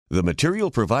The material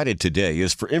provided today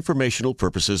is for informational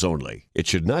purposes only. It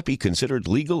should not be considered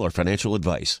legal or financial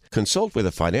advice. Consult with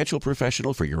a financial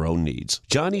professional for your own needs.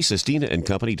 Johnny Sestina and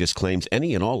Company disclaims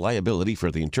any and all liability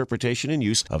for the interpretation and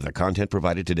use of the content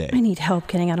provided today. I need help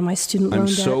getting out of my student loan debt.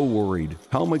 I'm so worried.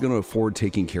 How am I going to afford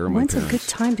taking care of my When's parents? a good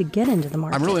time to get into the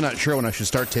market? I'm really not sure when I should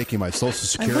start taking my Social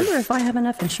Security. I wonder if I have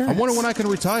enough insurance. I wonder when I can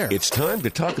retire. It's time to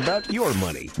talk about your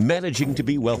money. Managing to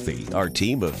be wealthy. Our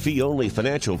team of fee-only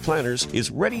financial planners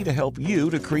is ready to help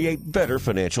you to create better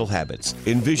financial habits.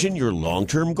 Envision your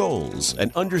long-term goals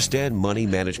and understand money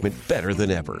management better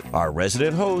than ever. Our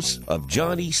resident hosts of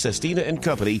Johnny Sestina and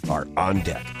Company are on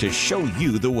deck to show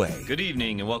you the way. Good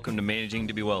evening and welcome to Managing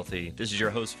to be Wealthy. This is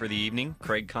your host for the evening,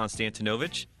 Craig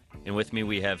Konstantinovich, and with me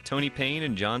we have Tony Payne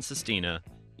and John Sestina.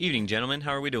 Evening, gentlemen.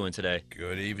 How are we doing today?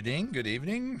 Good evening. Good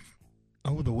evening.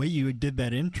 Oh, the way you did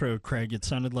that intro, Craig, it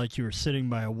sounded like you were sitting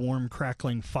by a warm,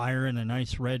 crackling fire in a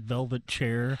nice red velvet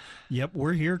chair. Yep,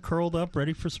 we're here curled up,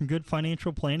 ready for some good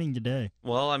financial planning today.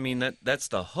 Well, I mean, that's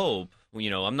the hope. You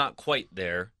know, I'm not quite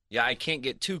there. Yeah, I can't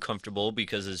get too comfortable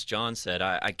because, as John said,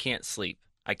 I can't sleep.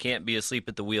 I can't be asleep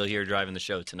at the wheel here driving the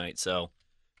show tonight, so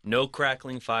no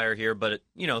crackling fire here, but,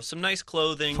 you know, some nice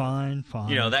clothing. Fine.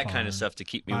 You know, that kind of stuff to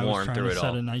keep me warm through it all.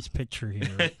 I was trying to set a nice picture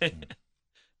here.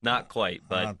 Not quite,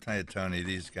 but I'll tell you, Tony,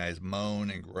 these guys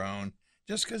moan and groan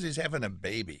just because he's having a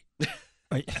baby.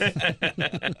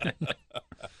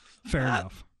 Fair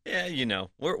enough. Yeah, you know,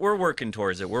 we're working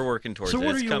towards it. We're working towards it. So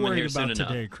what It's are you coming here worried soon about enough.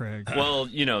 today, Craig? Well,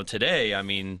 you know, today, I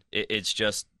mean, it's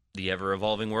just the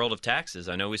ever-evolving world of taxes.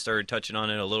 I know we started touching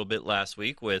on it a little bit last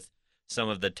week with some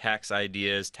of the tax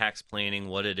ideas, tax planning,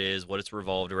 what it is, what it's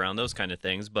revolved around, those kind of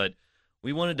things. But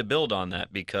we wanted to build on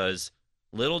that because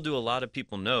little do a lot of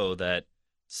people know that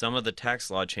some of the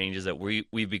tax law changes that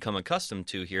we've become accustomed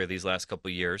to here these last couple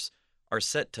of years are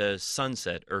set to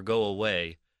sunset or go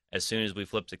away as soon as we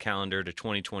flip the calendar to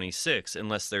 2026,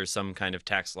 unless there's some kind of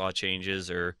tax law changes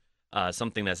or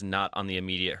something that's not on the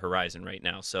immediate horizon right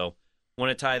now. So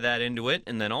want to tie that into it,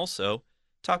 and then also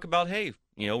talk about, hey,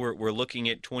 you know, we're looking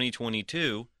at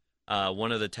 2022.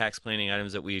 One of the tax planning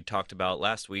items that we talked about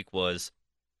last week was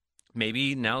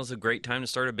maybe now's a great time to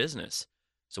start a business.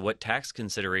 So what tax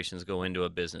considerations go into a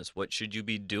business? What should you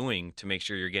be doing to make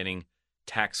sure you're getting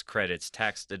tax credits,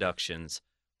 tax deductions?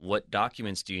 What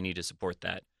documents do you need to support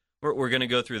that? We're going to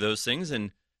go through those things.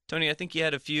 And Tony, I think you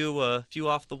had a few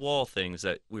off-the-wall things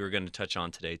that we were going to touch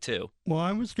on today, too. Well,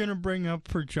 I was going to bring up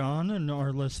for John and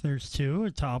our listeners, too,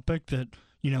 a topic that,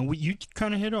 you know, you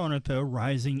kind of hit on it, though,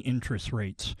 rising interest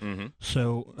rates. Mm-hmm.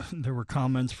 So there were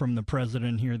comments from the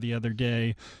president here the other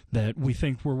day that we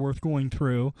think were worth going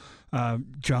through.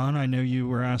 John, I know you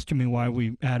were asking me why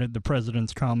we added the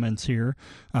president's comments here.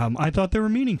 I thought they were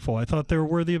meaningful. I thought they were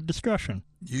worthy of discussion.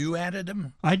 You added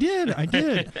them? I did.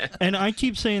 And I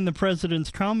keep saying the president's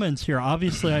comments here.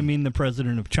 Obviously, I mean the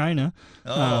president of China,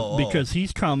 because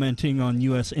he's commenting on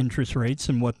U.S. interest rates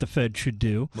and what the Fed should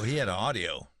do. Well, he had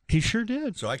audio. He sure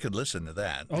did. So I could listen to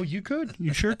that. Oh, you could.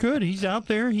 You sure could. He's out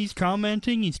there. He's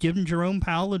commenting. He's giving Jerome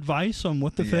Powell advice on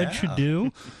what the Fed should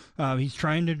do. He's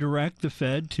trying to direct the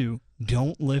Fed to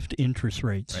don't lift interest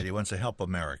rates. Right, he wants to help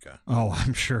America. Oh,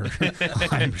 I'm sure.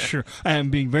 I'm sure. I am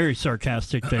being very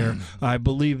sarcastic there. I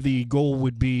believe the goal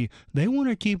would be they want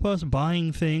to keep us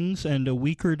buying things, and a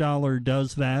weaker dollar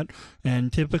does that.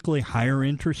 And typically higher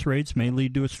interest rates may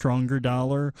lead to a stronger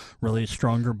dollar, really a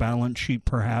stronger balance sheet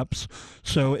perhaps.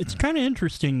 So it's kind of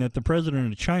interesting that the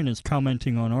president of China is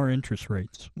commenting on our interest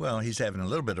rates. Well, he's having a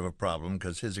little bit of a problem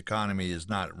because his economy is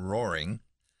not roaring.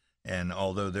 And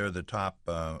although they're the top,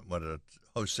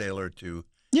 wholesaler to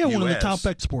one US, of the top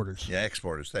exporters. Yeah,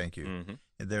 exporters, thank you. Mm-hmm.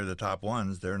 They're the top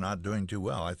ones. They're not doing too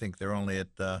well. I think they're only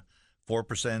at 4%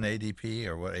 ADP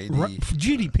or what?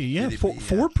 GDP, yeah.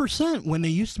 4% when they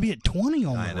used to be at 20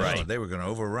 almost. I know. Right. They were going to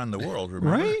overrun the world,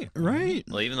 remember? Right.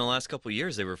 Well, even the last couple of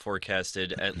years, they were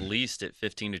forecasted at least at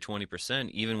 15 to 20%,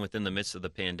 even within the midst of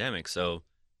the pandemic. So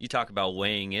you talk about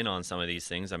weighing in on some of these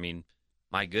things. I mean,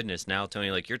 my goodness, now, Tony,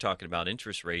 like you're talking about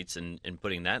interest rates and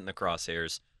putting that in the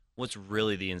crosshairs, what's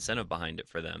really the incentive behind it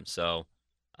for them? So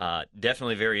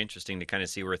definitely very interesting to kind of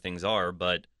see where things are,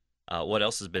 but what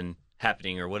else has been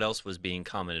happening or what else was being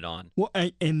commented on? Well,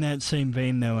 in that same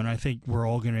vein, though, and I think we're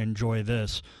all going to enjoy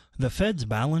this, the Fed's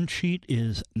balance sheet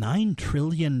is $9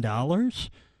 trillion.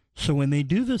 So when they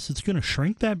do this, it's going to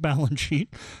shrink that balance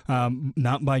sheet,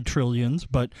 not by trillions,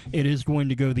 but it is going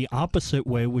to go the opposite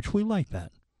way, which we like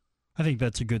that. I think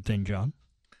that's a good thing, John.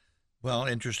 Well,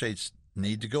 interest rates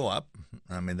need to go up.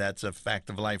 I mean, that's a fact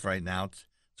of life right now.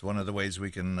 It's one of the ways we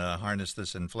can harness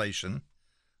this inflation.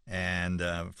 And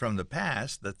from the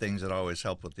past, the things that always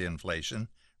help with the inflation,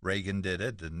 Reagan did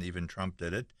it, and even Trump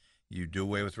did it. You do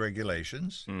away with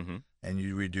regulations, and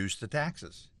you reduce the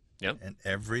taxes. Yep. And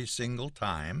every single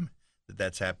time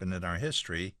that's happened in our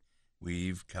history,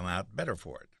 we've come out better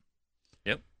for it.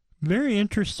 Yep. Very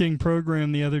interesting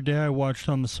program the other day I watched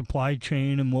on the supply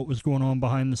chain and what was going on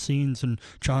behind the scenes. And,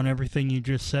 John, everything you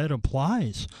just said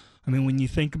applies. I mean, when you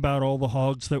think about all the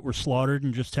hogs that were slaughtered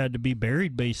and just had to be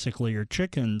buried, basically, or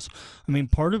chickens, I mean,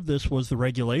 part of this was the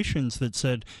regulations that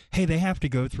said, hey, they have to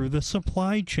go through the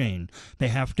supply chain. They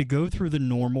have to go through the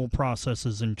normal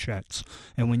processes and checks.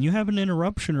 And when you have an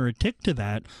interruption or a tick to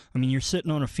that, I mean, you're sitting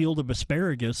on a field of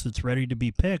asparagus that's ready to be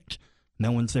picked.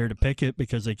 No one's there to pick it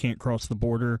because they can't cross the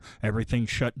border.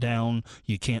 Everything's shut down.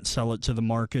 You can't sell it to the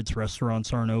markets.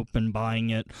 Restaurants aren't open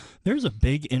buying it. There's a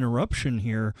big interruption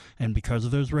here, and because of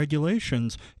those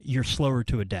regulations, you're slower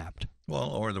to adapt.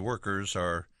 Well, or the workers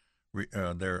are,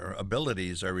 their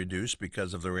abilities are reduced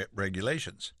because of the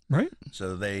regulations. Right.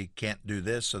 So they can't do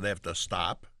this, so they have to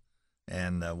stop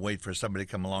and wait for somebody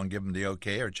to come along, give them the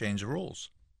okay, or change the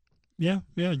rules. Yeah.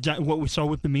 What we saw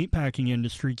with the meatpacking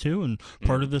industry, too, and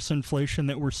part of this inflation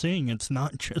that we're seeing, it's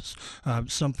not just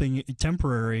something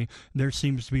temporary. There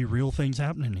seems to be real things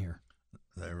happening here.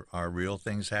 There are real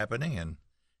things happening, and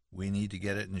we need to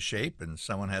get it in shape, and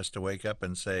someone has to wake up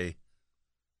and say,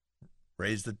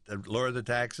 lower the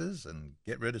taxes and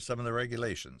get rid of some of the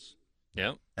regulations.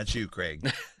 Yep. That's you,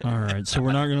 Craig. All right, so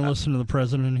we're not going to listen to the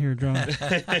president here, John?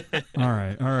 All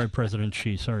right, President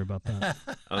Xi, sorry about that.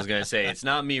 I was going to say, it's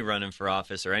not me running for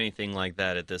office or anything like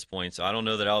that at this point, so I don't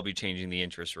know that I'll be changing the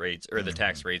interest rates, or the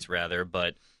tax rates, rather,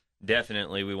 but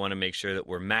definitely we want to make sure that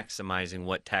we're maximizing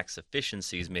what tax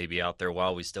efficiencies may be out there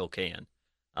while we still can.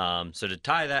 So to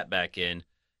tie that back in,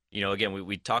 again,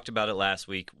 we talked about it last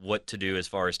week, what to do as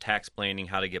far as tax planning,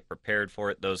 how to get prepared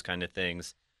for it, those kind of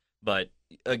things. But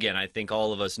again, I think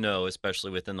all of us know, especially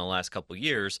within the last couple of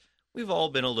years, we've all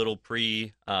been a little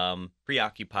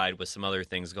preoccupied with some other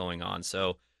things going on.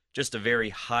 So just a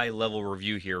very high-level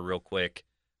review here real quick.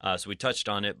 So we touched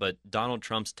on it, but Donald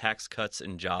Trump's Tax Cuts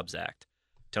and Jobs Act.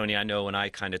 Tony, I know when I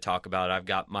kind of talk about it, I've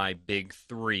got my big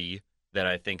three that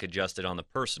I think adjusted on the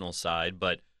personal side.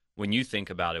 But when you think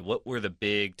about it, what were the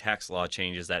big tax law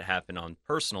changes that happened on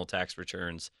personal tax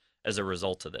returns as a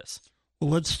result of this? Well,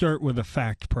 let's start with a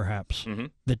fact, perhaps.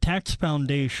 The Tax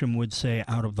Foundation would say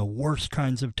out of the worst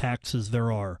kinds of taxes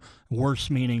there are,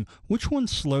 worse meaning which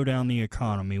ones slow down the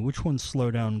economy, which ones slow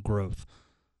down growth,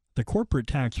 the corporate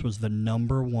tax was the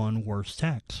number one worst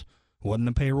tax. It wasn't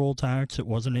the payroll tax, it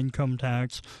wasn't income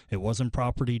tax, it wasn't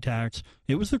property tax,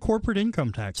 it was the corporate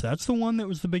income tax. That's the one that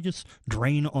was the biggest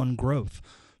drain on growth.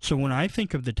 So when I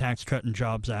think of the Tax Cut and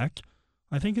Jobs Act,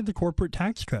 I think of the corporate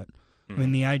tax cut. I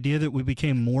mean, the idea that we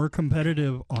became more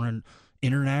competitive on an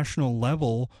international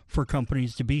level for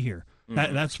companies to be here.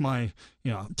 That's my,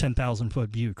 10,000-foot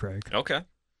view, Craig. Okay.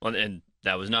 Well, and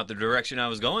that was not the direction I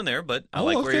was going there, but I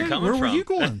like where you're coming from. Where were you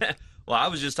going? Well, I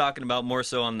was just talking about more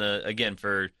so on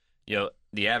for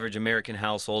the average American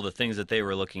household, the things that they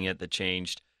were looking at that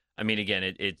changed. I mean, again,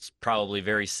 it's probably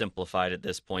very simplified at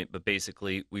this point, but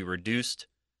basically we reduced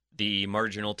the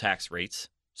marginal tax rates.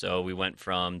 So we went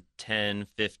from 10,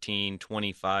 15,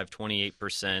 25,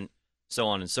 28%, so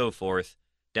on and so forth,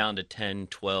 down to 10,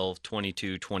 12,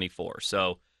 22, 24.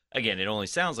 So again, it only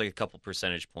sounds like a couple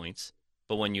percentage points,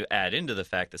 but when you add into the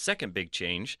fact, the second big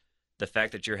change, the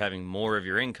fact that you're having more of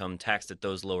your income taxed at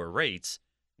those lower rates,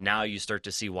 now you start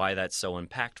to see why that's so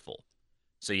impactful.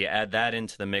 So you add that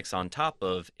into the mix on top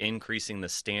of increasing the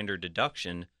standard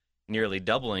deduction, nearly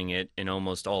doubling it in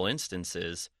almost all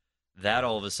instances. That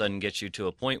all of a sudden gets you to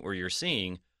a point where you're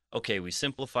seeing, okay, we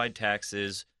simplified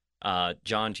taxes.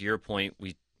 John, to your point,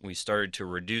 we started to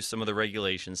reduce some of the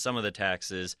regulations, some of the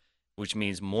taxes, which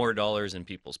means more dollars in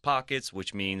people's pockets,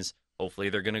 which means hopefully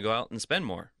they're going to go out and spend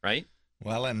more, right?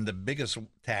 Well, and the biggest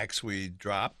tax we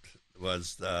dropped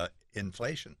was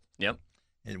inflation. Yep.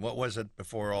 And what was it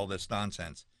before all this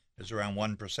nonsense? It was around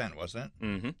 1%, wasn't it?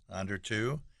 Mm-hmm. Under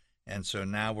 2%. And so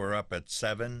now we're up at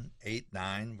 7, 8,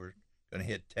 9. We're going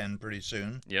to hit 10 pretty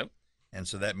soon. Yep. And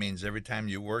so that means every time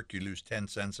you work, you lose 10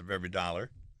 cents of every dollar.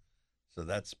 So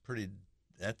that's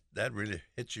that really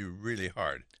hits you really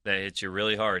hard. That hits you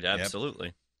really hard, absolutely.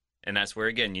 Yep. And that's where,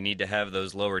 again, you need to have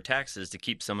those lower taxes to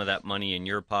keep some of that money in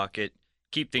your pocket,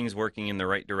 keep things working in the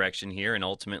right direction here, and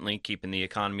ultimately keeping the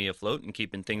economy afloat and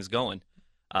keeping things going.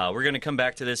 We're going to come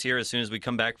back to this here as soon as we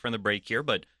come back from the break here,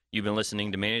 but you've been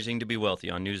listening to Managing to Be Wealthy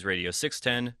on News Radio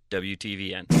 610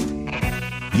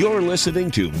 WTVN. You're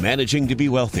listening to Managing to be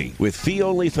Wealthy with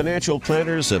fee-only financial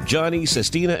planners of Johnny,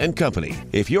 Sestina, and Company.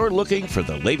 If you're looking for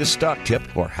the latest stock tip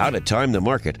or how to time the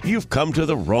market, you've come to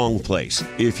the wrong place.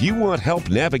 If you want help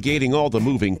navigating all the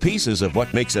moving pieces of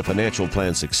what makes a financial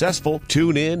plan successful,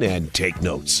 tune in and take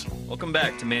notes. Welcome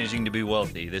back to Managing to be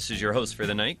Wealthy. This is your host for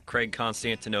the night, Craig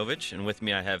Konstantinovich, and with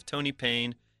me I have Tony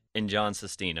Payne and John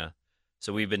Sestina.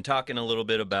 So we've been talking a little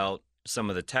bit about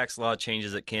some of the tax law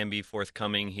changes that can be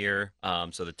forthcoming here.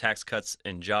 So the Tax Cuts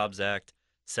and Jobs Act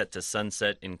set to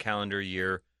sunset in calendar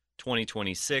year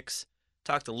 2026.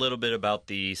 Talked a little bit about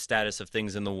the status of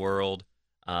things in the world,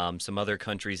 some other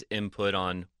countries' input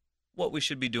on what we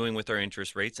should be doing with our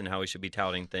interest rates and how we should be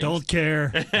touting things. Don't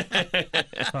care.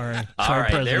 Sorry. All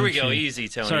right, President there we go. Xi. Easy,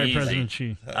 Tony. Sorry, easy. President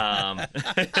Xi.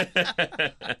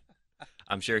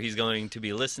 I'm sure he's going to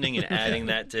be listening and adding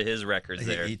that to his records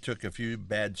there. He took a few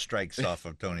bad strikes off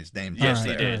of Tony's name. Yes, just he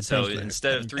there. did. So Thank you.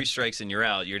 instead of 3 strikes and you're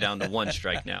out, you're down to 1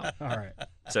 strike now. All right.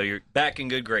 So you're back in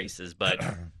good graces. But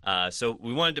so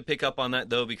we wanted to pick up on that,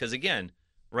 though, because, again,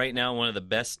 right now, one of the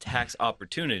best tax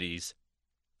opportunities,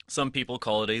 some people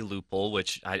call it a loophole,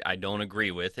 which I don't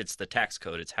agree with. It's the tax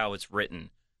code. It's how it's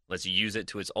written. Let's use it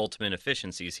to its ultimate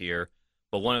efficiencies here.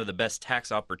 But one of the best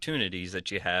tax opportunities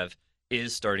that you have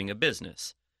is starting a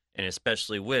business. And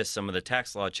especially with some of the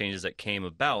tax law changes that came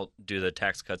about due to the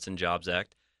Tax Cuts and Jobs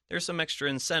Act, there's some extra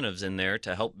incentives in there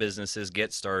to help businesses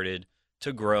get started,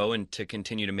 to grow, and to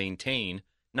continue to maintain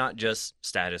not just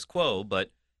status quo,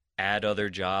 but add other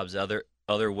jobs,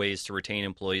 other ways to retain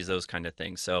employees, those kind of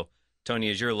things. So,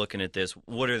 Tony, as you're looking at this,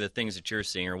 what are the things that you're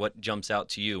seeing or what jumps out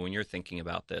to you when you're thinking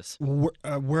about this?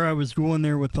 Where I was going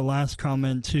there with the last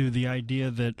comment, too, the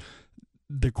idea that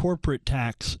the corporate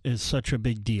tax is such a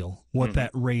big deal, what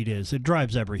that rate is. It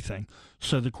drives everything.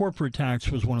 So the corporate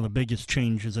tax was one of the biggest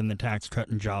changes in the Tax Cut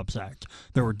and Jobs Act.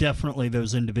 There were definitely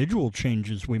those individual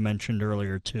changes we mentioned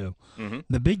earlier, too.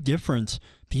 The big difference,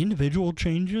 the individual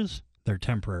changes, they're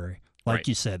temporary. Like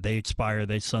you said, they expire,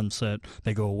 they sunset,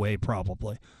 they go away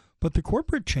probably. But the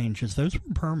corporate changes, those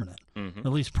were permanent, at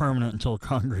least permanent until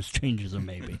Congress changes them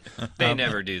maybe. They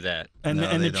never do that. And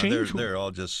No, the they don't. change... They're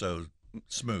all just so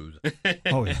smooth.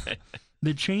 Oh, yeah.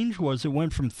 The change was it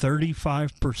went from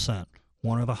 35%,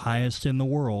 one of the highest in the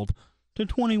world, to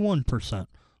 21%,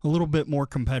 a little bit more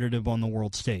competitive on the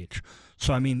world stage.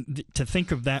 So, I mean, to think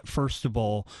of that, first of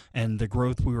all, and the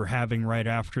growth we were having right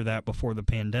after that before the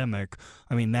pandemic,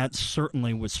 I mean, that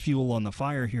certainly was fuel on the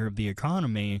fire here of the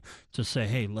economy to say,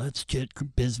 hey, let's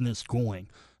get business going.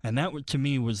 And that, to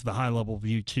me, was the high-level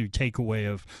view, too, takeaway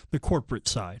of the corporate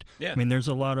side. Yeah. I mean, there's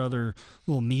a lot of other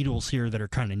little needles here that are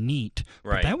kind of neat,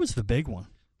 but that was the big one.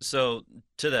 So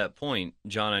to that point,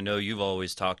 John, I know you've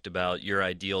always talked about your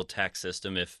ideal tax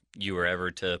system if you were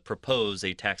ever to propose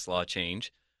a tax law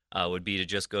change would be to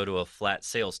just go to a flat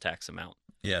sales tax amount.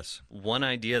 Yes. One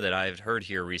idea that I've heard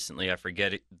here recently, I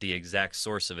forget the exact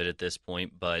source of it at this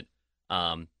point, but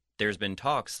there's been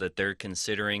talks that they're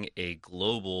considering a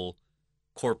global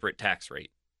corporate tax rate.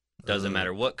 Doesn't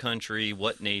matter what country,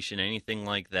 what nation, anything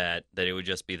like that, that it would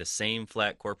just be the same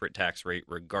flat corporate tax rate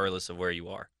regardless of where you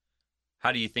are.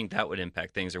 How do you think that would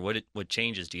impact things, or what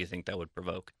changes do you think that would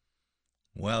provoke?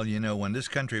 Well, you know, when this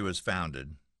country was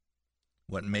founded,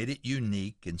 what made it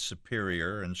unique and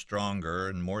superior and stronger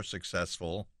and more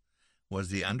successful was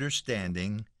the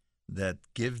understanding that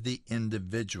give the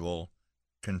individual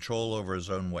control over his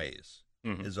own ways,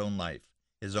 his own life,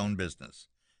 his own business,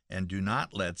 and do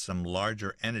not let some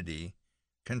larger entity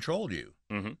control you.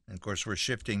 And of course, we're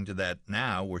shifting to that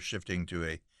now. We're shifting to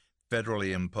a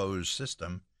federally imposed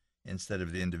system instead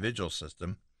of the individual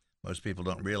system. Most people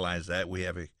don't realize that. We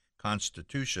have a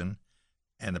constitution,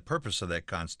 and the purpose of that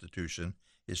constitution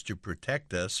is to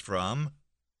protect us from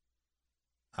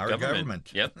our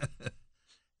government. Yep.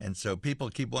 And so people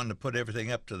keep wanting to put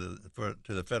everything up to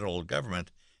the federal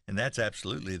government, and that's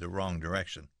absolutely the wrong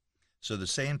direction. So the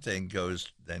same thing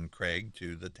goes then, Craig,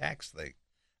 to the tax thing.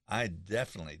 I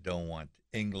definitely don't want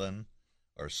England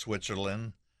or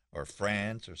Switzerland or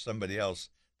France or somebody else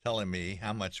telling me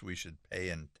how much we should pay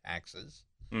in taxes.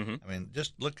 I mean,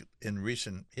 just look in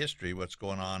recent history what's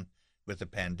going on with the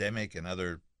pandemic and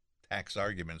other tax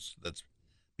arguments that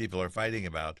people are fighting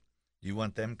about. You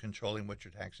want them controlling what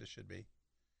your taxes should be?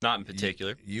 Not in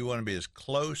particular. You want to be as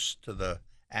close to the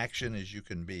action as you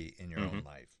can be in your own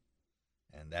life.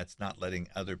 And that's not letting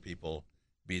other people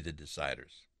be the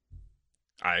deciders.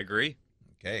 I agree.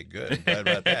 Okay, good. I'm glad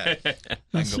about that.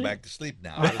 I can go back to sleep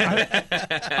now.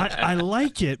 I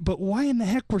like it, but why in the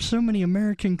heck were so many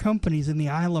American companies in the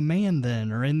Isle of Man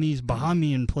then, or in these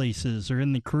Bahamian places, or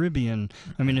in the Caribbean?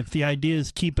 I mean, if the idea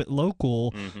is keep it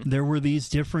local, there were these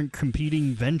different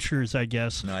competing ventures, I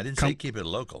guess. No, I didn't say keep it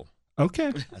local.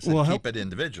 Okay. I said keep it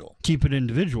individual. Keep it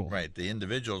individual. Right. The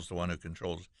individual is the one who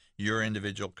controls your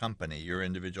individual company, your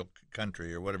individual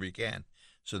country, or whatever you can,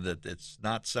 so that it's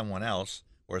not someone else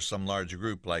or some large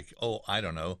group like, I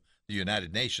don't know, the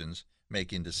United Nations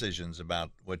making decisions about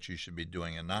what you should be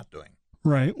doing and not doing.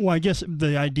 Right. Well, I guess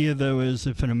the idea, though, is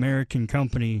if an American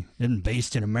company isn't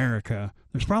based in America,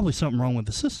 there's probably something wrong with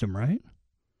the system, right?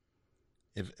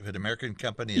 If an American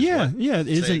company is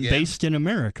isn't based in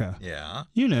America. Yeah.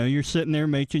 You know, you're sitting there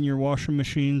making your washing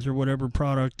machines or whatever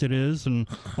product it is, and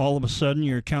all of a sudden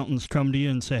your accountants come to you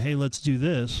and say, hey, let's do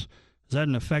this. Is that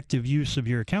an effective use of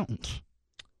your accountants?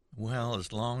 Well,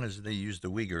 as long as they use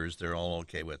the Uyghurs, they're all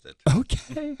okay with it.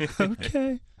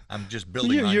 Okay. I'm just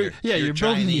building on your you're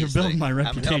building my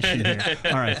reputation here.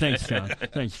 All right, thanks,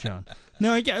 John.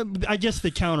 No, I guess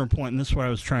the counterpoint, and this is what I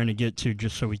was trying to get to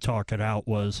just so we talk it out,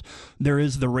 was there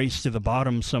is the race to the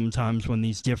bottom sometimes when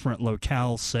these different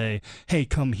locales say, hey,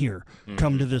 come here,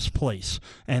 come to this place.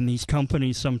 And these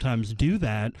companies sometimes do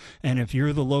that, and if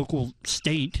you're the local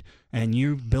state and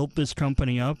you've built this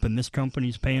company up and this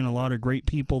company's paying a lot of great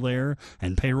people there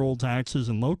and payroll taxes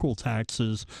and local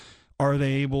taxes, are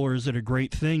they able, or is it a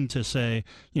great thing to say,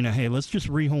 hey, let's just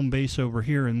rehome base over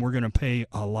here and we're going to pay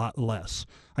a lot less?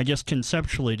 I guess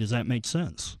conceptually, does that make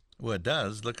sense? Well, it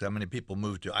does. Look how many people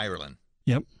moved to Ireland.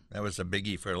 Yep. That was a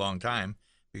biggie for a long time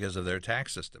because of their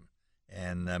tax system.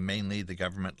 And mainly the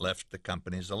government left the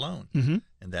companies alone. Mm-hmm.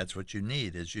 And that's what you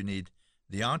need, is you need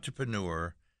the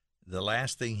entrepreneur. The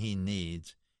last thing he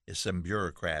needs is some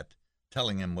bureaucrat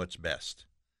telling him what's best,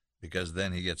 because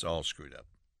then he gets all screwed up.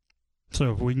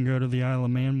 So if we can go to the Isle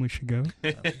of Man, we should go?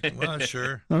 Well,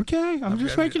 sure. Okay, I'm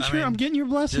just making sure. I'm getting your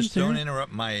blessings just don't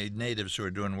interrupt my natives who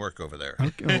are doing work over there.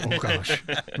 Okay. Oh, gosh.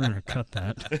 We're going to cut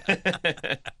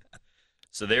that.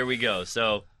 So there we go.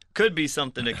 So could be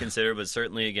something to consider, but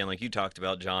certainly, again, like you talked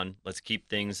about, John, let's keep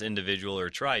things individual, or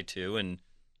try to. And,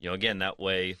 again, that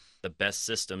way the best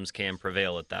systems can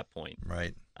prevail at that point.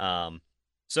 Right.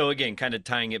 So, again, kind of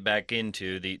tying it back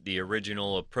into the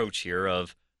original approach here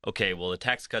of, okay, well, the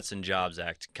Tax Cuts and Jobs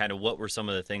Act, kind of what were some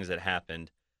of the things that happened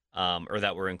or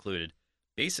that were included?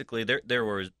 Basically, there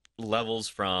were levels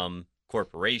from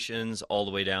corporations all the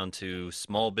way down to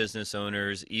small business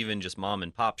owners, even just mom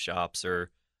and pop shops, or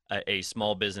a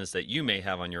small business that you may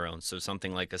have on your own. So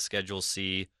something like a Schedule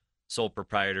C, sole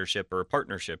proprietorship, or a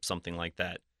partnership, something like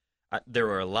that. There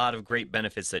were a lot of great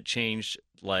benefits that changed,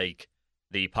 like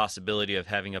the possibility of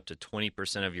having up to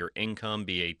 20% of your income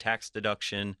be a tax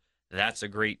deduction. That's a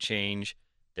great change.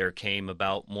 There came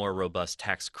about more robust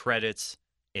tax credits,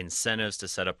 incentives to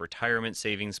set up retirement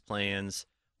savings plans,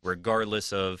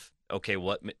 regardless of,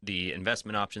 what the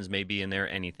investment options may be in there,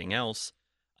 anything else.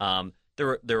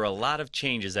 There were a lot of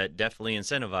changes that definitely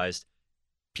incentivized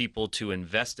people to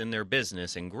invest in their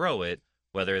business and grow it,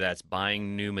 whether that's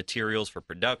buying new materials for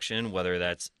production, whether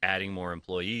that's adding more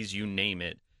employees, you name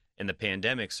it. And the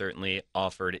pandemic certainly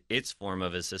offered its form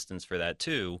of assistance for that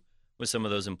too, with some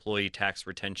of those employee tax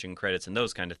retention credits and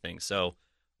those kind of things. So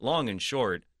long and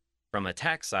short, from a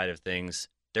tax side of things,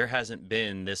 there hasn't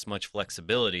been this much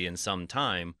flexibility in some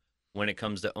time when it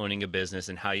comes to owning a business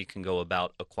and how you can go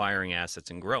about acquiring assets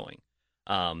and growing.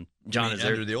 John,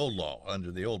 under the old law?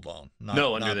 Under the old law?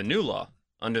 Under the new law.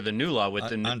 Under the new law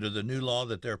under the new law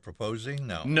that they're proposing?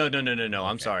 No. No. Okay.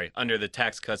 I'm sorry. Under the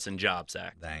Tax Cuts and Jobs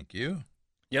Act. Thank you.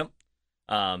 Yep.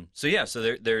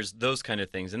 So there's those kind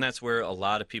of things, and that's where a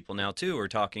lot of people now too are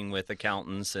talking with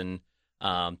accountants and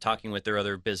talking with their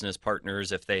other business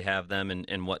partners if they have them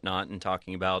and whatnot, and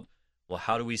talking about, well,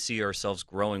 how do we see ourselves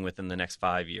growing within the next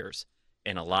 5 years?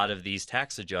 And a lot of these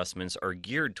tax adjustments are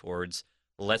geared towards,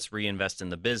 let's reinvest in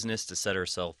the business to set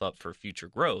ourselves up for future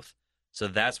growth. So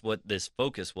that's what this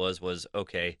focus was,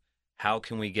 okay, how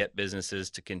can we get businesses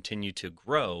to continue to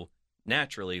grow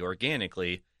naturally,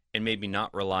 organically, and maybe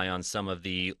not rely on some of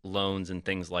the loans and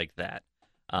things like that.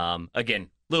 Again,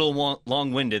 a little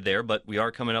long-winded there, but we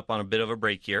are coming up on a bit of a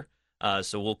break here.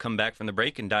 So we'll come back from the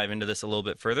break and dive into this a little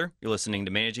bit further. You're listening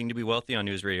to Managing to be Wealthy on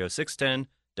News Radio 610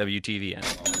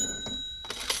 WTVN.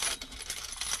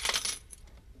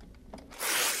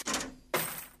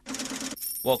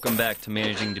 Welcome back to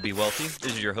Managing to be Wealthy.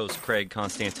 This is your host, Craig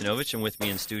Konstantinovich, and with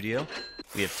me in studio,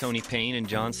 we have Tony Payne and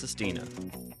John Sestina.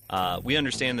 We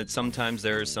understand that sometimes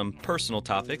there are some personal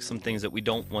topics, some things that we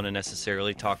don't want to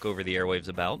necessarily talk over the airwaves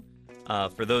about.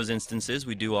 For those instances,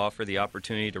 we do offer the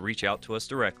opportunity to reach out to us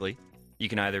directly. You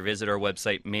can either visit our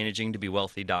website,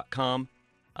 managingtobewealthy.com.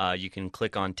 You can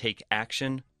click on Take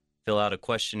Action, fill out a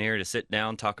questionnaire to sit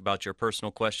down, talk about your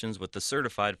personal questions with the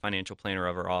certified financial planner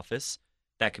of our office.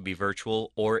 That could be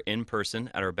virtual or in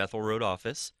person at our Bethel Road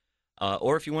office.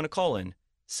 Or if you want to call in,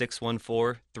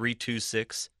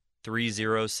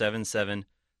 614-326-3077.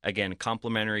 Again,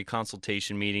 complimentary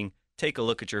consultation meeting. Take a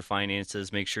look at your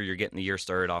finances. Make sure you're getting the year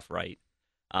started off right.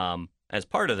 As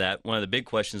part of that, one of the big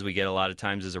questions we get a lot of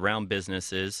times is around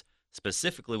businesses,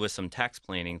 specifically with some tax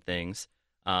planning things.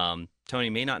 Tony,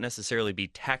 may not necessarily be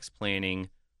tax planning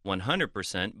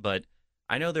 100%, but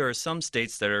I know there are some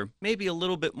states that are maybe a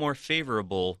little bit more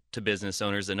favorable to business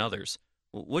owners than others.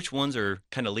 Which ones are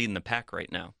kind of leading the pack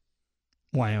right now?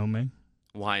 Wyoming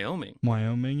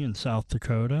and South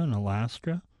Dakota and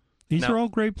Alaska. These are all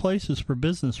great places for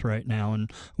business right now.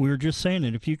 And we were just saying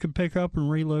that if you could pick up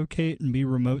and relocate and be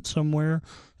remote somewhere,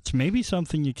 it's maybe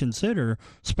something you consider,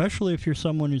 especially if you're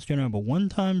someone who's going to have a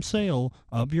one-time sale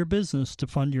of your business to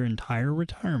fund your entire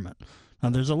retirement. Now,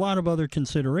 there's a lot of other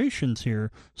considerations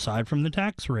here, aside from the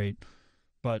tax rate,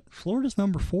 but Florida's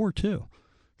number 4, too.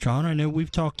 John, I know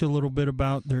we've talked a little bit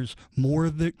about there's more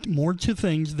to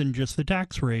things than just the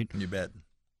tax rate. You bet.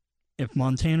 If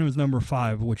Montana was number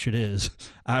 5, which it is,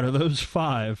 out of those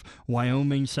 5,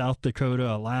 Wyoming, South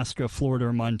Dakota, Alaska, Florida,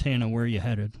 or Montana, where are you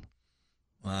headed?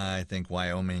 I think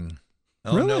Wyoming.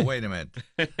 Oh, really? No, wait a minute.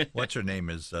 What's her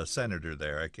name is senator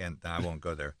there. I won't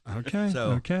go there. Okay.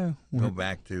 So okay. Go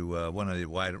back to one of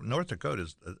the North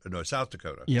Dakota's, South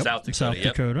Dakota. Yep. South South Dakota,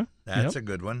 yep. Dakota. That's a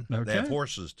good one. Okay. They have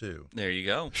horses, too. There you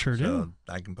go. Sure do. So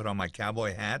I can put on my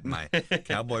cowboy hat, my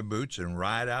cowboy boots, and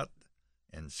ride out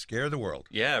and scare the world.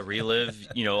 Yeah, relive,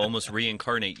 almost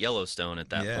reincarnate Yellowstone at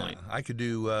that point. I could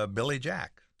do Billy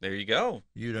Jack. There you go.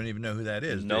 You don't even know who that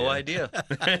is. No idea.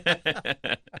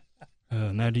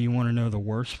 Now, do you want to know the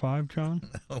worst 5, John?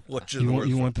 What's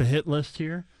You want the hit list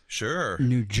here? Sure.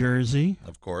 New Jersey,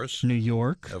 Of course. New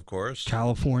York, Of course.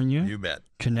 California, You bet.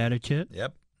 Connecticut,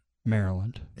 Yep.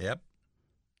 Maryland. Yep.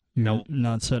 You're Nope.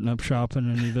 not setting up shop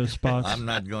in any of those spots? I'm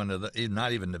not going to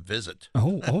not even to visit.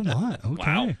 Oh my.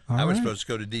 Okay. Wow. I was right. supposed to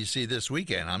go to D.C. this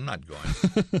weekend. I'm not going.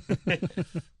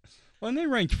 Well, and they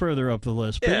ranked further up the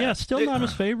list, but Yeah, still not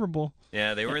as favorable.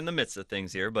 Yeah, they were in the midst of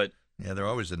things here, but Yeah, they're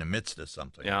always in the midst of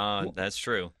something. that's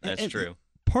true. That's true.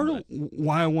 Part of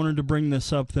why I wanted to bring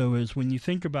this up, though, is when you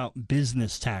think about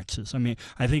business taxes. I mean,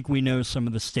 I think we know some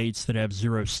of the states that have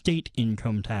 0 state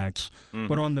income tax,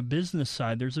 but on the business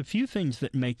side, there's a few things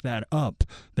that make that up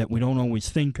that we don't always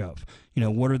think of.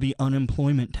 What are the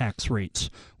unemployment tax rates?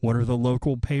 What are the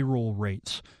local payroll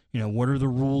rates? What are the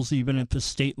rules even at the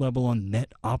state level on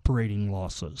net operating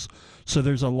losses? So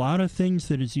there's a lot of things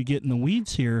that as you get in the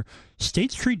weeds here,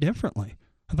 states treat differently.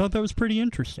 I thought that was pretty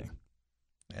interesting.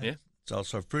 Yeah. It's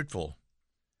also fruitful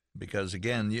because,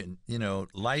 again,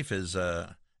 life is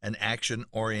an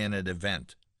action-oriented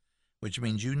event, which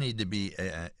means you need to be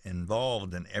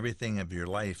involved in everything of your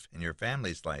life and your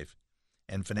family's life,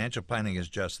 and financial planning is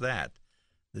just that.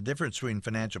 The difference between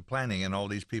financial planning and all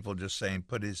these people just saying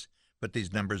put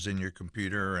these numbers in your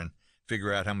computer and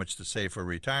figure out how much to save for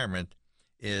retirement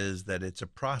is that it's a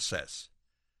process.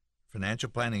 Financial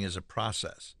planning is a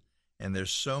process, and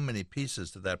there's so many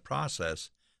pieces to that process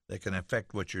that can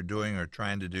affect what you're doing or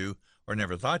trying to do or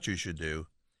never thought you should do,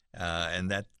 and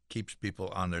that keeps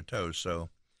people on their toes. So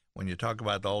when you talk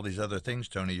about all these other things,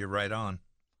 Tony, you're right on.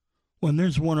 Well, and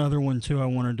there's one other one, too, I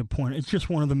wanted to point. It's just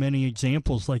one of the many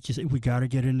examples. Like you said, we got to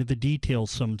get into the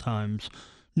details sometimes.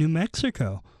 New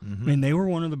Mexico. Mm-hmm. I mean, they were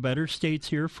one of the better states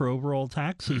here for overall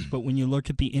taxes, but when you look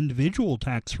at the individual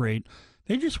tax rate,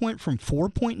 they just went from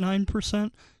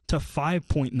 4.9% to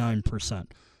 5.9%.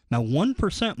 Now,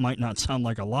 1% might not sound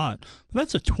like a lot, but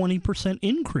that's a 20%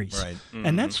 increase. Right.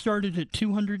 And that started at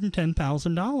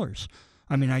 $210,000.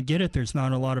 I mean, I get it. There's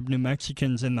not a lot of New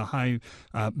Mexicans in the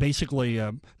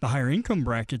the higher income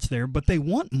brackets there, but they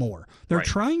want more. They're Right.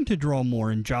 trying to draw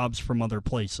more in jobs from other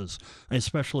places,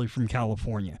 especially from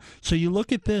California. So you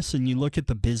look at this and you look at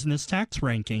the business tax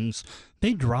rankings,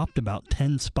 they dropped about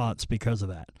 10 spots because of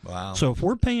that. Wow. So if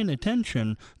we're paying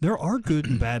attention, there are good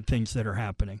and bad things that are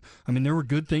happening. I mean, there were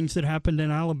good things that happened in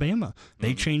Alabama.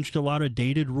 They changed a lot of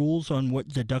dated rules on what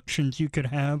deductions you could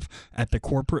have at the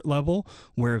corporate level,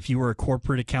 where if you were a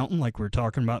corporate accountant, like we were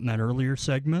talking about in that earlier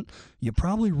segment, you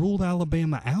probably ruled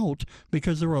Alabama out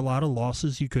because there were a lot of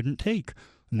losses you couldn't take.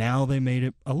 Now they made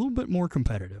it a little bit more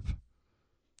competitive.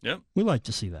 Yep. We like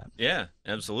to see that. Yeah,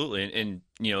 absolutely. And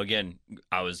again,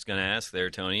 I was going to ask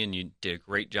there, Tony, and you did a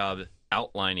great job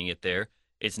outlining it there.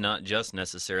 It's not just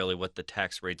necessarily what the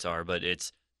tax rates are, but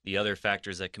it's the other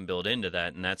factors that can build into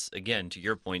that. And that's, again, to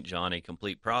your point, John, a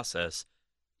complete process.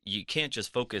 You can't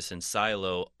just focus and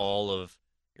silo all of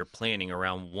your planning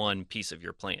around one piece of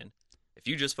your plan. If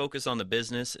you just focus on the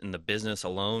business and the business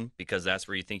alone, because that's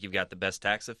where you think you've got the best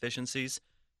tax efficiencies,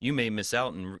 you may miss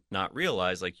out and not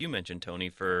realize, like you mentioned, Tony,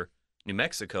 for New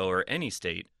Mexico or any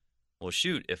state, well,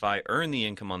 shoot, if I earn the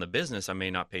income on the business, I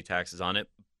may not pay taxes on it.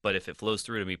 But if it flows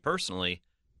through to me personally,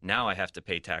 now I have to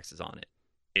pay taxes on it.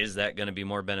 Is that going to be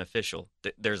more beneficial?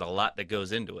 There's a lot that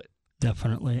goes into it.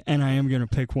 Definitely. And I am going to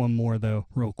pick one more, though,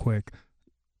 real quick.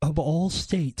 Of all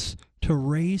states to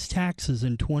raise taxes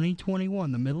in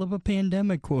 2021, the middle of a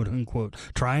pandemic, quote unquote,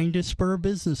 trying to spur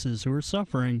businesses who are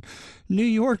suffering, New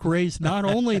York raised not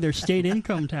only their state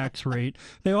income tax rate,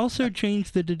 they also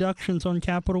changed the deductions on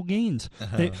capital gains.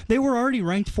 They were already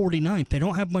ranked 49th. They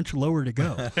don't have much lower to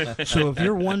go. So if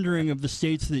you're wondering of the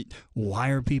states that, why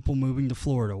are people moving to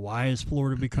Florida? Why is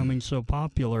Florida becoming so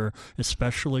popular,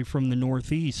 especially from the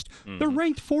Northeast? They're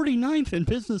ranked 49th in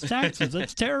business taxes.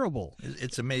 That's terrible.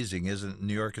 It's amazing, isn't it?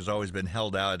 New York has always been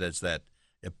held out as that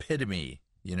epitome,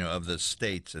 of the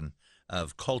states and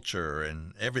of culture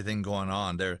and everything going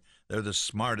on. They're the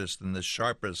smartest and the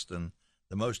sharpest and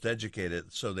the most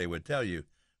educated, so they would tell you.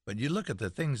 But you look at the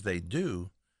things they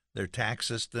do, their tax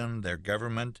system, their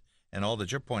government, and all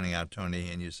that you're pointing out, Tony,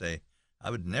 and you say, I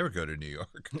would never go to New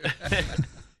York.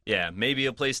 Yeah, maybe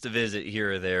a place to visit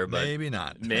here or there, but maybe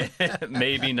not.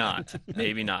 Maybe not.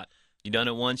 Maybe not. You've done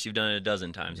it once, you've done it a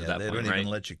dozen times at that they point, don't right?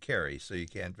 even let you carry, so you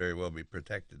can't very well be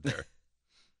protected there.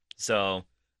 So,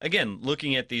 again,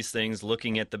 looking at these things,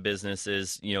 looking at the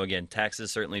businesses, again,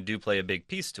 taxes certainly do play a big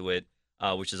piece to it,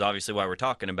 which is obviously why we're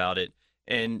talking about it.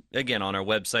 And, again, on our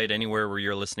website, anywhere where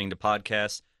you're listening to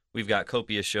podcasts, we've got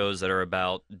copious shows that are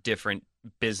about different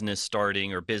business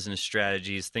starting or business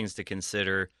strategies, things to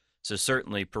consider. So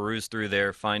certainly peruse through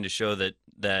there, find a show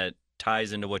that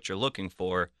ties into what you're looking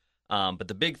for. But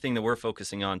the big thing that we're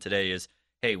focusing on today is,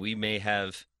 hey, we may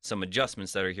have some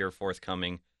adjustments that are here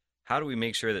forthcoming. How do we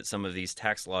make sure that some of these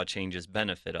tax law changes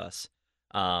benefit us?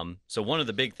 So one of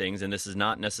the big things, and this is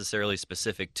not necessarily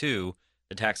specific to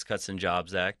the Tax Cuts and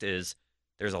Jobs Act, is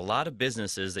there's a lot of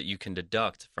businesses that you can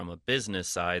deduct from a business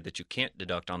side that you can't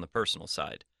deduct on the personal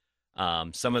side.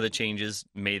 Some of the changes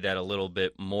made that a little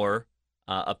bit more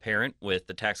apparent with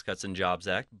the Tax Cuts and Jobs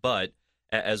Act. But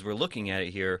as we're looking at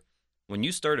it here, when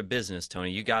you start a business,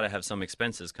 Tony, you got to have some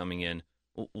expenses coming in.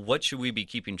 What should we be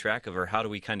keeping track of, or how do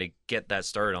we kind of get that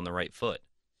started on the right foot?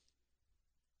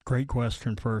 Great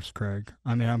question first, Craig.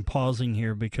 I mean, I'm pausing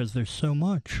here because there's so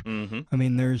much. Mm-hmm. I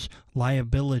mean, there's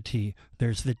liability,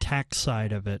 there's the tax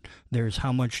side of it, there's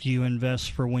how much do you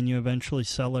invest for when you eventually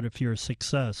sell it if you're a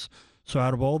success. So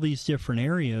out of all these different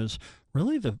areas,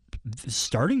 really the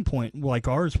starting point, like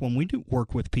ours, when we do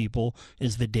work with people,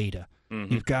 is the data.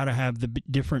 Mm-hmm. You've got to have the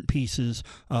different pieces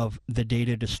of the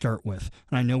data to start with.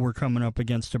 And I know we're coming up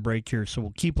against a break here, so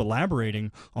we'll keep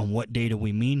elaborating on what data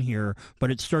we mean here,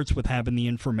 but it starts with having the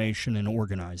information and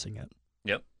organizing it.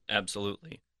 Yep,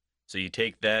 absolutely. So you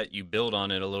take that, you build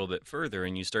on it a little bit further,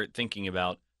 and you start thinking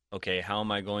about, okay, how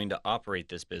am I going to operate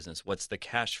this business? What's the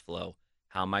cash flow?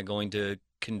 How am I going to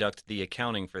conduct the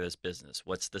accounting for this business?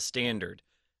 What's the standard?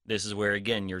 This is where,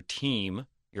 again, your team,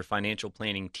 your financial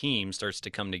planning team starts to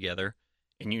come together,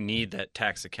 and you need that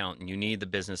tax accountant, you need the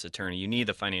business attorney, you need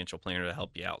the financial planner to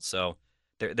help you out. So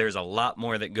there's a lot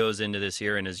more that goes into this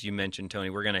here, and as you mentioned,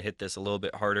 Tony, we're going to hit this a little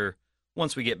bit harder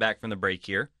once we get back from the break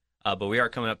here, but we are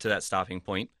coming up to that stopping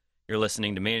point. You're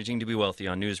listening to Managing to be Wealthy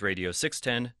on News Radio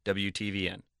 610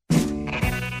 WTVN.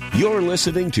 You're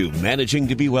listening to Managing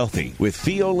to be Wealthy with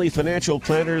fee-only financial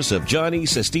planners of Johnny,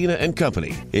 Sestina and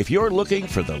Company. If you're looking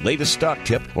for the latest stock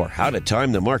tip or how to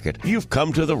time the market, you've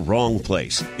come to the wrong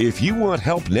place. If you want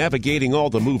help navigating all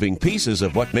the moving pieces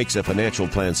of what makes a financial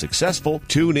plan successful,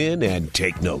 tune in and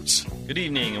take notes. Good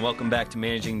evening and welcome back to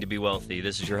Managing to be Wealthy.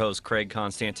 This is your host, Craig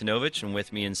Konstantinovich, and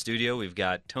with me in studio, we've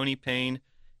got Tony Payne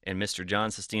and Mr. John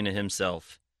Sestina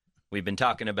himself. We've been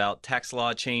talking about tax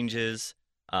law changes,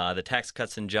 the Tax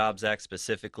Cuts and Jobs Act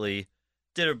specifically,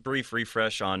 did a brief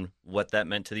refresh on what that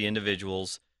meant to the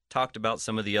individuals, talked about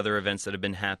some of the other events that have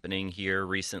been happening here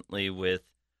recently with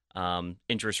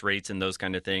interest rates and those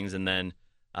kind of things, and then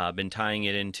been tying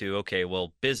it into, okay,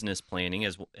 well, business planning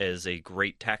as a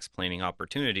great tax planning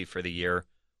opportunity for the year.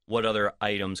 What other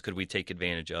items could we take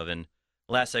advantage of? And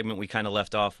last segment, we kind of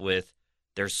left off with,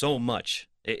 there's so much.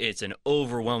 It's an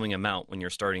overwhelming amount when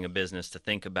you're starting a business to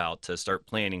think about, to start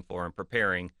planning for and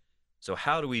preparing. So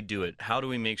how do we do it? How do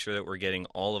we make sure that we're getting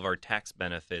all of our tax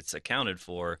benefits accounted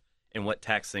for, and what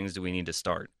tax things do we need to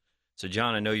start? So,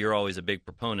 John, I know you're always a big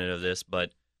proponent of this,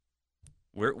 but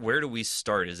Where do we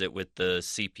start? Is it with the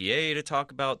CPA to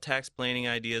talk about tax planning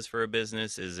ideas for a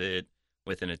business? Is it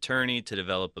with an attorney to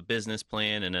develop a business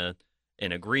plan and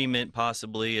an agreement,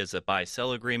 possibly as a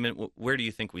buy-sell agreement? Where do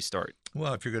you think we start?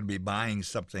 Well, if you're going to be buying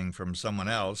something from someone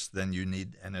else, then you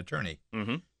need an attorney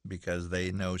because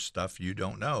they know stuff you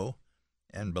don't know.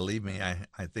 And believe me,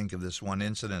 I think of this one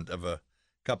incident of a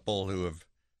couple who have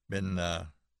been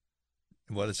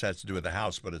well, this has to do with the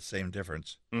house, but it's the same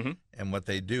difference. And what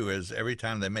they do is every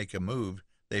time they make a move,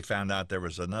 they found out there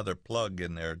was another plug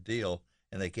in their deal,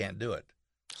 and they can't do it.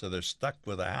 So they're stuck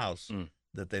with a house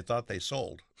that they thought they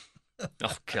sold.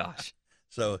 Oh, gosh.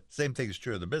 So same thing is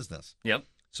true of the business. Yep.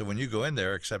 So when you go in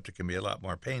there, except it can be a lot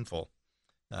more painful,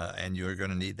 and you're going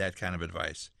to need that kind of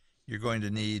advice. You're going to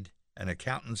need an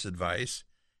accountant's advice,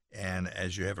 and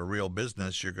as you have a real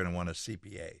business, you're going to want a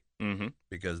CPA.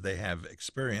 Because they have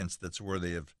experience that's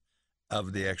worthy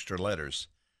of the extra letters.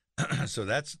 So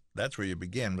that's where you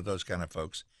begin with those kind of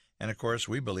folks. And, of course,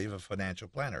 we believe a financial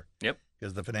planner. Yep.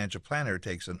 Because the financial planner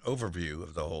takes an overview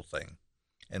of the whole thing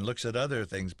and looks at other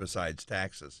things besides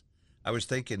taxes. I was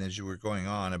thinking as you were going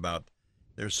on about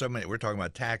there's so many – we're talking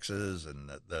about taxes and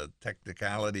the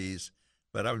technicalities,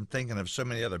 but I'm thinking of so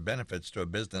many other benefits to a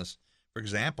business. For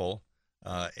example –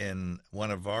 in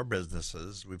one of our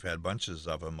businesses, we've had bunches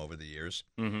of them over the years.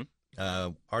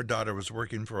 Our daughter was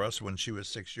working for us when she was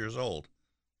 6 years old.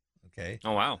 Okay.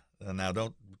 Oh, wow. Now,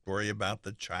 don't worry about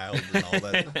the child and all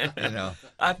that.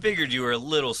 I figured you were a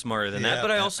little smarter than that,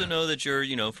 but I also know that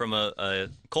you're, from a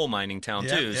coal mining town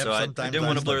too. So I didn't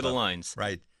want to blur the lines.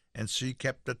 Right. And she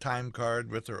kept a time card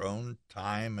with her own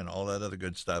time and all that other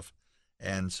good stuff.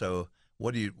 And so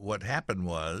what happened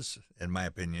was, in my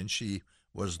opinion, she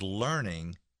was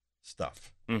learning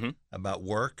stuff about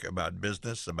work, about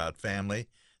business, about family.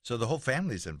 So the whole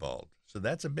family's involved. So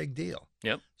that's a big deal.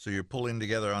 Yep. So you're pulling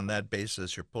together on that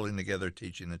basis. You're pulling together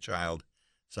teaching the child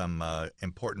some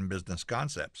important business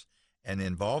concepts and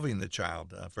involving the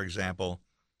child. For example,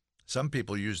 some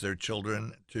people use their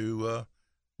children to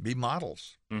be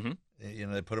models.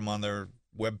 They put them on their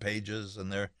web pages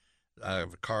and their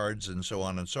cards and so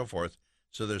on and so forth.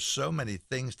 So there's so many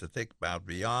things to think about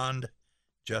beyond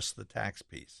just the tax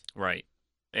piece. Right.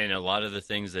 And a lot of the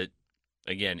things that,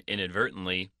 again,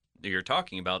 inadvertently you're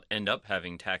talking about end up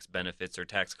having tax benefits or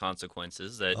tax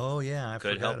consequences that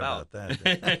could help out.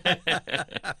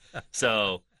 That.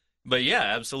 So, but yeah,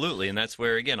 absolutely. And that's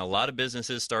where, again, a lot of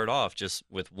businesses start off just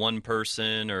with one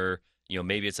person or,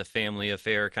 maybe it's a family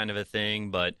affair kind of a thing,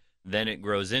 but then it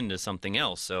grows into something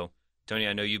else. So, Tony,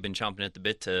 I know you've been chomping at the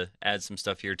bit to add some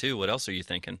stuff here, too. What else are you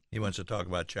thinking? He wants to talk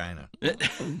about China.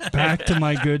 Back to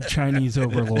my good Chinese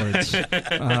overlords.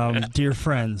 Dear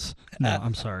friends. No,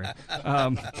 I'm sorry.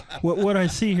 What I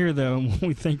see here, though, when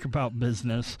we think about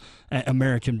business,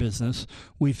 American business,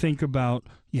 we think about,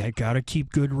 got to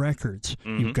keep good records.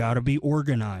 You've got to be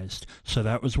organized. So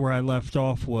that was where I left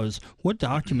off was, what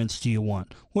documents do you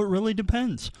want? Well, it really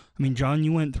depends. I mean, John,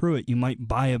 you went through it. You might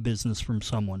buy a business from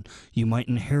someone. You might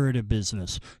inherit a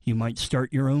business. You might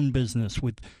start your own business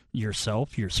with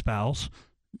yourself, your spouse,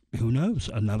 who knows,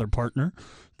 another partner.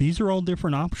 These are all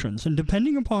different options, and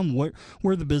depending upon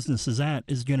where the business is at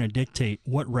is going to dictate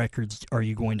what records are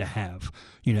you going to have.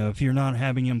 If you're not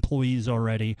having employees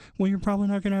already, well, you're probably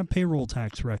not going to have payroll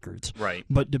tax records. Right.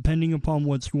 But depending upon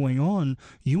what's going on,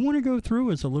 you want to go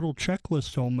through as a little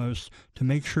checklist almost to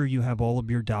make sure you have all of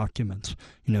your documents.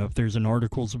 If there's an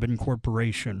articles of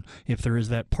incorporation, if there is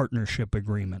that partnership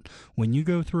agreement, when you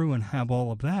go through and have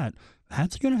all of that,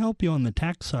 that's going to help you on the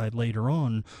tax side later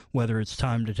on, whether it's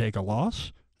time to take a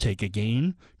loss, take a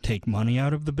gain, take money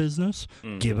out of the business,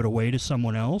 give it away to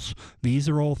someone else. These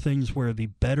are all things where the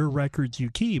better records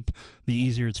you keep, the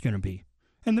easier it's going to be,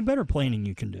 and the better planning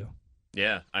you can do.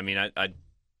 Yeah, I mean,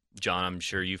 John, I'm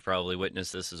sure you've probably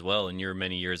witnessed this as well in your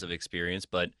many years of experience,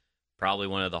 but probably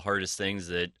one of the hardest things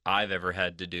that I've ever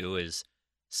had to do is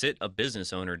sit a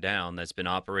business owner down that's been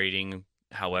operating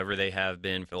however they have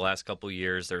been for the last couple of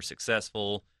years. They're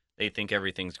successful. They think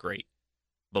everything's great.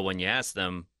 But when you ask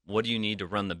them, what do you need to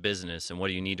run the business and what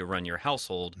do you need to run your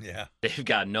household? Yeah. They've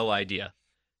got no idea.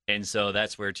 And so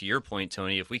that's where, to your point,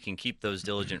 Tony, if we can keep those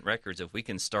diligent records, if we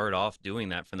can start off doing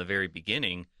that from the very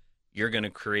beginning, you're going to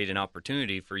create an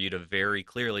opportunity for you to very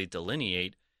clearly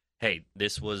delineate, hey,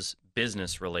 this was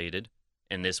business related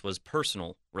and this was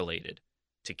personal related.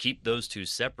 To keep those two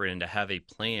separate and to have a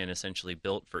plan essentially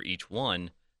built for each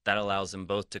one, that allows them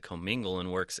both to commingle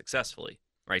and work successfully.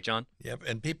 Right, John? Yep.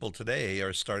 And people today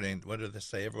are starting, what do they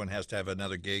say? Everyone has to have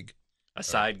another gig. A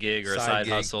side gig or a side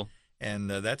hustle. And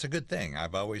that's a good thing.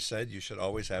 I've always said you should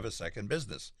always have a second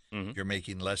business. If you're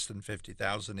making less than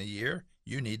 $50,000 a year,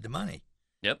 you need the money.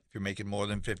 Yep. If you're making more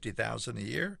than $50,000 a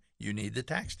year, you need the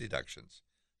tax deductions.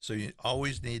 So you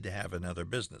always need to have another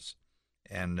business.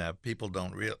 And people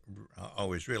don't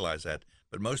always realize that.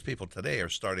 But most people today are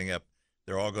starting up.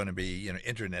 They're all going to be,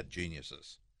 internet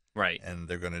geniuses. Right. And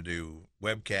they're going to do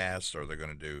webcasts, or they're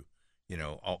going to do,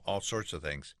 all sorts of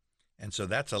things. And so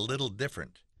that's a little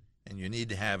different. And you need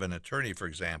to have an attorney, for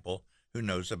example, who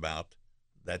knows about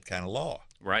that kind of law.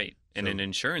 Right. And an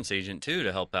insurance agent, too,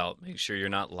 to help out. Make sure you're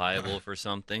not liable for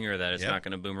something, or that it's not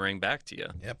going to boomerang back to you.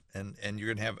 Yep. And you're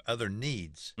going to have other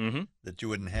needs that you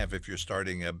wouldn't have if you're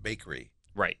starting a bakery.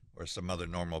 Right. Or some other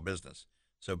normal business.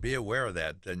 So be aware of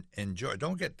that and enjoy.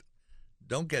 Don't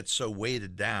get so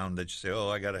weighted down that you say, "Oh,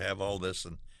 I got to have all this,"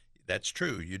 and that's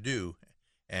true, you do,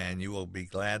 and you will be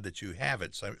glad that you have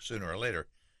it sooner or later.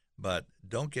 But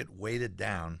don't get weighted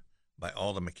down by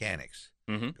all the mechanics.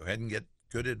 Go ahead and get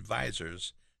good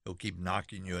advisors who'll keep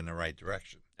knocking you in the right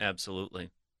direction. Absolutely.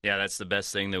 Yeah, that's the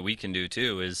best thing that we can do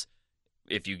too. Is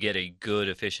if you get a good,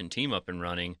 efficient team up and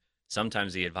running,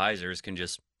 sometimes the advisors can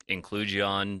just include you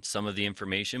on some of the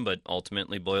information, but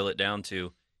ultimately boil it down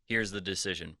to, here's the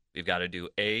decision. We've got to do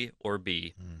A or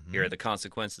B. Here are the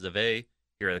consequences of A.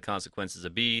 Here are the consequences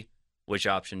of B. Which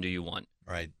option do you want?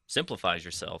 Right. Simplifies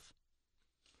yourself.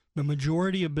 The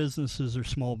majority of businesses are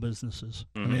small businesses.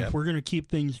 I mean, if we're going to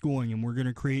keep things going and we're going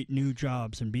to create new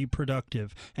jobs and be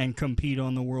productive and compete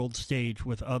on the world stage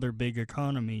with other big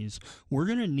economies, we're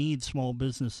going to need small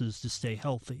businesses to stay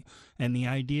healthy. And the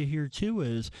idea here, too,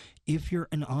 is if you're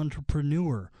an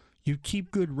entrepreneur, you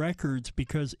keep good records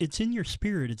because it's in your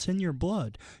spirit, it's in your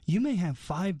blood. You may have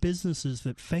 5 businesses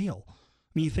that fail. I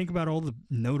mean, you think about all the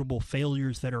notable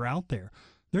failures that are out there.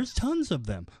 There's tons of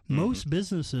them. Most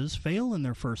businesses fail in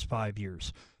their first 5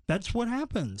 years. That's what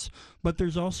happens. But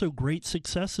there's also great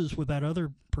successes with that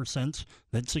other percent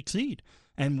that succeed.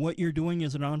 And what you're doing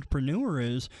as an entrepreneur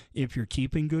is, if you're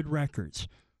keeping good records,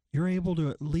 you're able to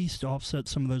at least offset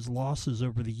some of those losses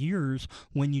over the years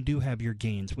when you do have your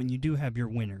gains, when you do have your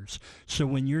winners. So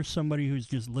when you're somebody who's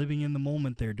just living in the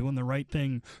moment there, doing the right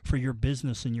thing for your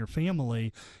business and your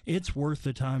family, it's worth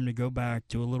the time to go back,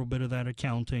 do a little bit of that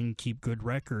accounting, keep good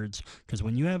records, because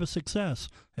when you have a success,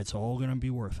 it's all going to be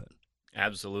worth it.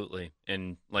 Absolutely.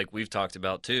 And like we've talked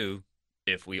about too,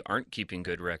 if we aren't keeping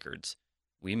good records,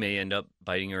 we may end up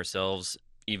biting ourselves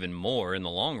even more in the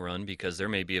long run, because there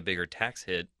may be a bigger tax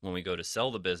hit when we go to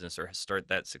sell the business or start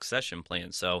that succession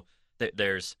plan. So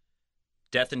there's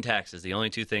death and taxes, the only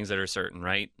two things that are certain,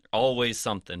 right? Always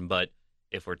something. But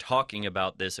if we're talking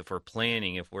about this, if we're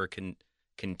planning, if we're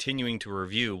continuing to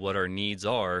review what our needs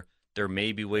are, there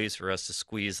may be ways for us to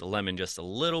squeeze the lemon just a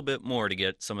little bit more to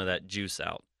get some of that juice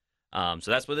out. So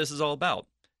that's what this is all about.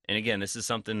 And again, this is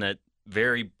something that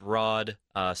very broad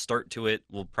start to it.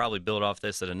 We'll probably build off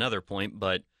this at another point,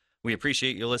 but we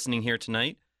appreciate you listening here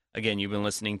tonight. Again, you've been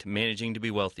listening to Managing to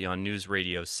be Wealthy on News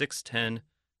Radio 610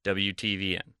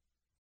 WTVN.